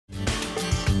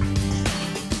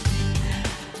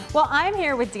Well, I'm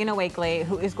here with Dina Wakley,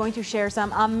 who is going to share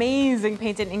some amazing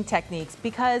paint and ink techniques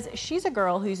because she's a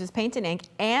girl who uses paint and ink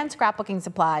and scrapbooking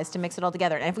supplies to mix it all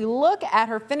together. And if we look at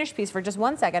her finished piece for just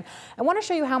 1 second, I want to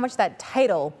show you how much that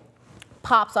title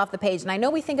pops off the page. And I know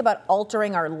we think about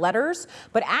altering our letters,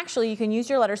 but actually you can use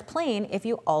your letters plain if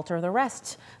you alter the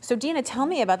rest. So Dina, tell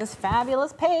me about this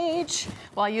fabulous page.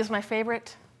 Well, I use my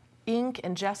favorite ink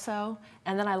and gesso,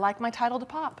 and then I like my title to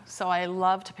pop. So I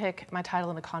love to pick my title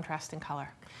in a contrasting color.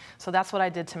 So that's what I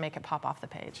did to make it pop off the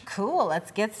page. Cool, let's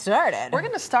get started. We're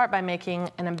gonna start by making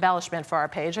an embellishment for our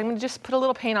page. I'm gonna just put a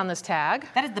little paint on this tag.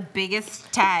 That is the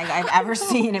biggest tag I've ever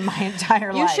seen in my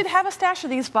entire life. You should have a stash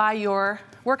of these by your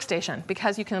workstation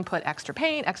because you can put extra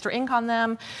paint, extra ink on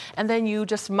them, and then you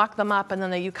just muck them up and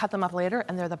then you cut them up later,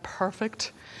 and they're the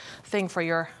perfect thing for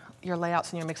your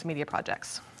layouts and your mixed media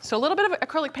projects. So a little bit of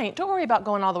acrylic paint. Don't worry about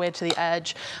going all the way to the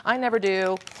edge. I never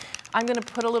do. I'm going to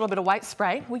put a little bit of white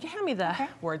spray. Will you hand me the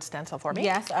word stencil for me?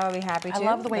 Yes, I'll be happy to. I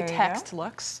love the way text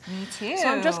looks. Me too. So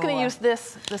I'm just going to use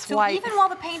this white. So even while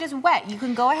the paint is wet, you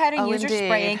can go ahead and use your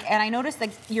spray ink. And I noticed that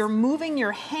you're moving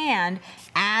your hand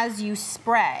as you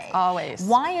spray. Always.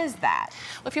 Why is that?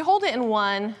 Well, if you hold it in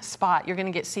one spot, you're going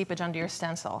to get seepage under your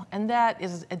stencil. And that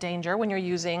is a danger when you're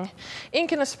using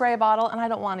ink in a spray bottle, and I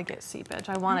don't want to get seepage.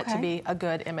 I want it to be a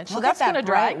good image. So that's going to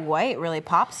dry. Bright white really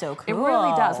pops so cool. It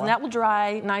really does, and that will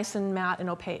dry nice and matte and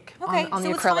opaque on the acrylic.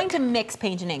 So it's fine to mix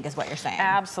paint and ink is what you're saying.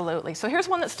 Absolutely. So here's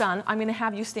one that's done. I'm going to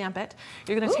have you stamp it.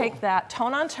 You're going to take that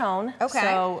tone on tone. Okay.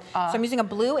 So I'm using a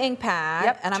blue ink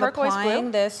pad, and I'm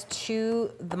applying this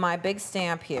to my big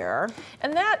stamp here.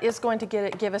 And that is going to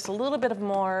give us a little bit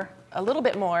more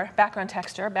background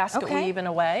texture, basket weave in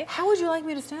a way. How would you like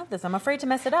me to stamp this? I'm afraid to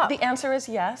mess it up. The answer is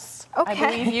yes. Okay.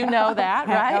 I believe you know that,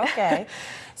 right? Okay.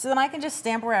 So then I can just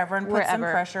stamp wherever and put some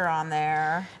pressure on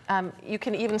there. You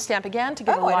can even stamp again to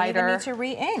get a lighter. lighter. I don't even need to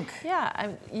re-ink.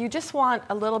 Yeah, you just want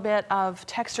a little bit of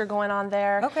texture going on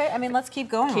there. Okay, I mean, let's keep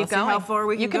going. Let's see how far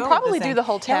we can go. You can probably do the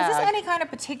whole tag. Now, is this any kind of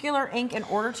particular ink in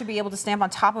order to be able to stamp on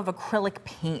top of acrylic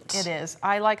paint? It is.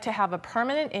 I like to have a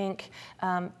permanent ink,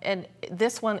 and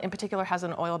this one in particular has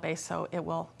an oil base, so it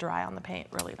will dry on the paint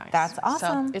really nice. That's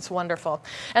awesome. So it's wonderful.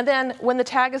 And then when the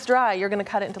tag is dry, you're going to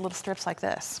cut it into little strips like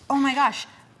this. Oh my gosh.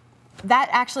 That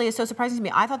actually is so surprising to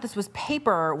me. I thought this was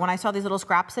paper when I saw these little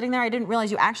scraps sitting there. I didn't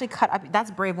realize you actually cut up. That's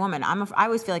a brave woman. I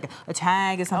always feel like a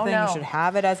tag is something you should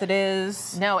have it as it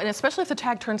is. No, and especially if the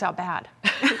tag turns out bad,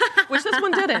 which this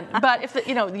one didn't. But if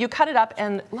you cut it up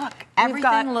and look,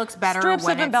 everything looks better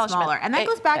when it's smaller. And that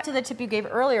goes back to the tip you gave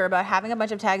earlier about having a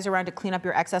bunch of tags around to clean up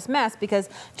your excess mess. Because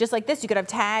just like this, you could have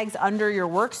tags under your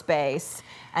workspace,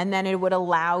 and then it would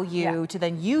allow you to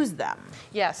then use them.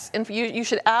 Yes, and you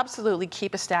should absolutely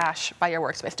keep a stash by your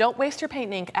workspace. Don't waste your paint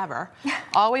and ink ever.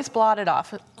 Always blot it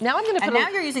off. Now I'm going to put. And now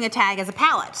you're using a tag as a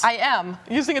palette. I am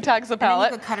using a tag as a palette. And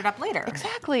then you could cut it up later.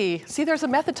 Exactly. See, there's a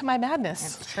method to my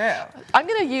madness. It's true. I'm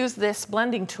going to use this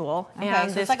blending tool.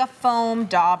 And so it's like a foam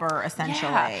dauber,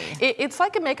 essentially. Yeah. It's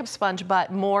like a makeup sponge,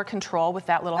 but more control with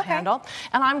that little handle.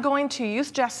 And I'm going to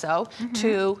use gesso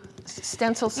to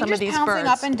stencil some of these birds. Just pouncing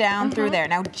up and down through there.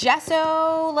 Now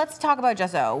gesso, let's talk about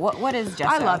gesso. What is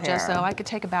gesso? I love gesso. I could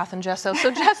take a bath in gesso.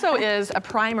 So gesso is a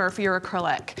primer for your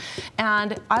acrylic.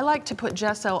 And I like to put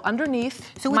gesso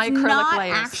underneath my acrylic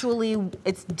layers. Actually,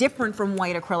 it's different from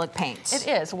white acrylic paint. It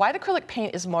is. White acrylic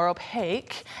paint is more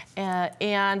opaque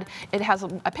and it has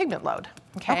a pigment load.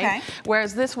 Okay.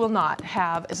 Whereas this will not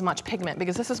have as much pigment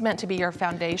because this is meant to be your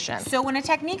foundation. So when a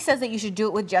technique says that you should do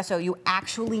it with gesso, you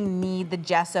actually need the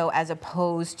gesso as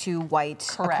opposed to white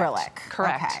acrylic.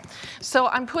 Correct. Okay. So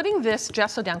I'm putting this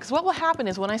gesso down because what will happen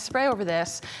is when I spray over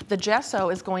this, the gesso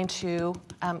is going to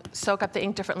soak up the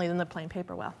ink differently than the plain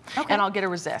paper will. And I'll get a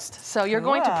resist. So you're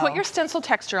going to put your stencil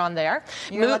texture on there.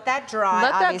 You let that dry,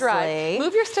 Let that dry.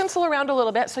 Move your stencil around a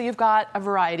little bit so you've got a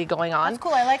variety going on. That's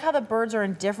cool. I like how the birds are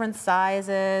in different sizes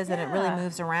and it really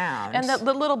moves around. And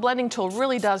the little blending tool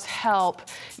really does help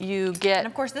you get. And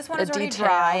of course, this one is already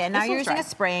dry, and now you're using a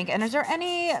spray ink. And is there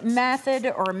any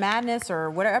method or madness or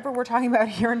whatever we're talking about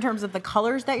here in terms of the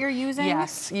colors that you're using?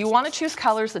 Yes, you want to choose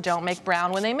colors that don't make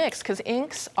brown when they mix, because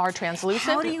inks are translucent.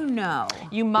 How do you know?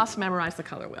 You must memorize the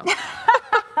color wheel.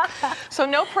 So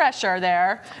no pressure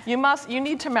there. You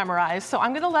need to memorize. So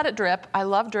I'm going to let it drip. I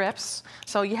love drips.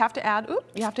 So you have to add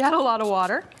a lot of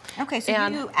water. Okay, so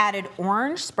you added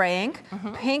orange spray ink,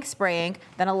 pink spray ink,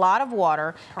 then a lot of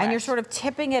water, and you're sort of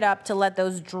tipping it up to let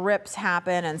those drips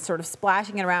happen and sort of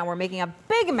splashing it around. We're making a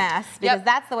big mess because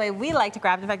that's the way we like to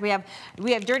craft. In fact, we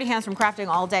have dirty hands from crafting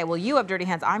all day. Well, you have dirty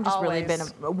hands. I'm just really been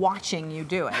watching you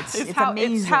do it. It's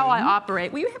amazing. It's how I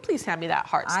operate. Will you please hand me that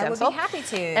heart stencil? I would be happy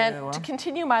to. And to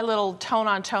continue my little tone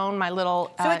on tone, my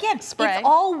little so again, spray. It's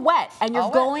all wet, and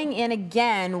you're going in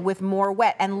again with more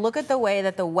wet. And look at the way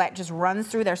that the wet just runs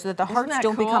through there, so that the hearts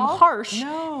don't become harsh.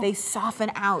 No. They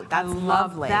soften out. That's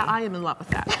lovely. That. I am in love with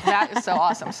that. That is so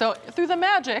awesome. So through the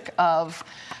magic of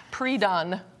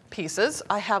pre-done pieces,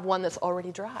 I have one that's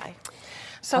already dry.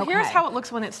 So here's how it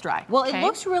looks when it's dry. Well, it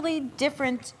looks really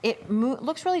different. It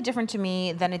looks really different to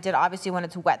me than it did obviously when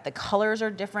it's wet. The colors are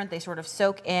different. They sort of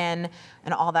soak in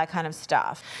and all that kind of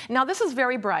stuff. Now this is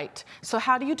very bright. So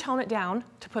how do you tone it down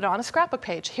to put it on a scrapbook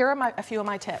page? Here are a few of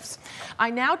my tips.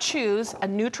 I now choose a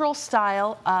neutral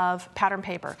style of pattern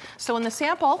paper. So in the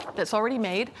sample that's already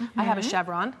made, I have a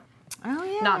chevron. Oh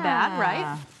yeah. Not bad,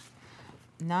 right?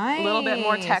 Nice. A little bit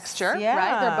more texture,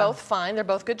 right? They're both fine. They're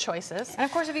both good choices. And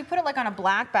of course, if you put it like on a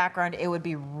black background, it would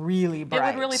be really bright.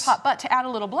 It would really pop. But to add a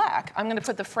little black, I'm going to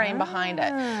put the frame behind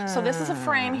it. So this is a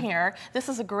frame here. This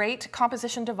is a great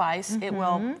composition device. It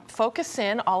will focus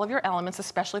in all of your elements,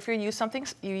 especially if you use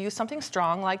something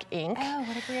strong like ink. Oh,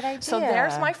 what a great idea. So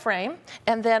there's my frame.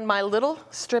 And then my little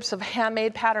strips of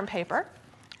handmade pattern paper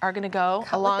are going to go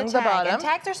along the bottom. And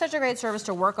tags are such a great service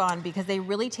to work on because they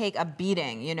really take a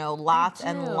beating, you know, lots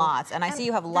and lots. And I see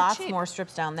you have lots more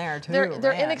strips down there too.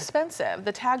 They're inexpensive.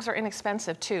 The tags are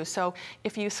inexpensive too. So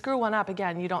if you screw one up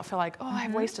again, you don't feel like, oh,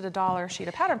 I've wasted $1 sheet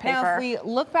of pattern paper. Now, if we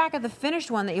look back at the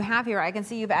finished one that you have here, I can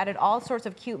see you've added all sorts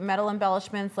of cute metal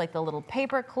embellishments like the little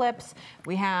paper clips.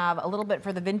 We have a little bit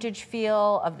for the vintage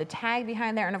feel of the tag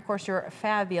behind there. And of course, you're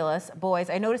fabulous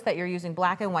boys. I noticed that you're using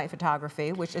black and white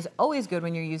photography, which is always good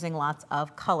when you're using lots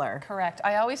of color. Correct.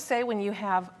 I always say when you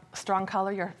have strong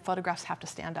color, your photographs have to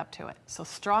stand up to it. So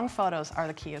strong photos are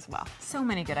the key as well. So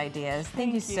many good ideas.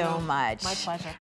 Thank you so much. My pleasure.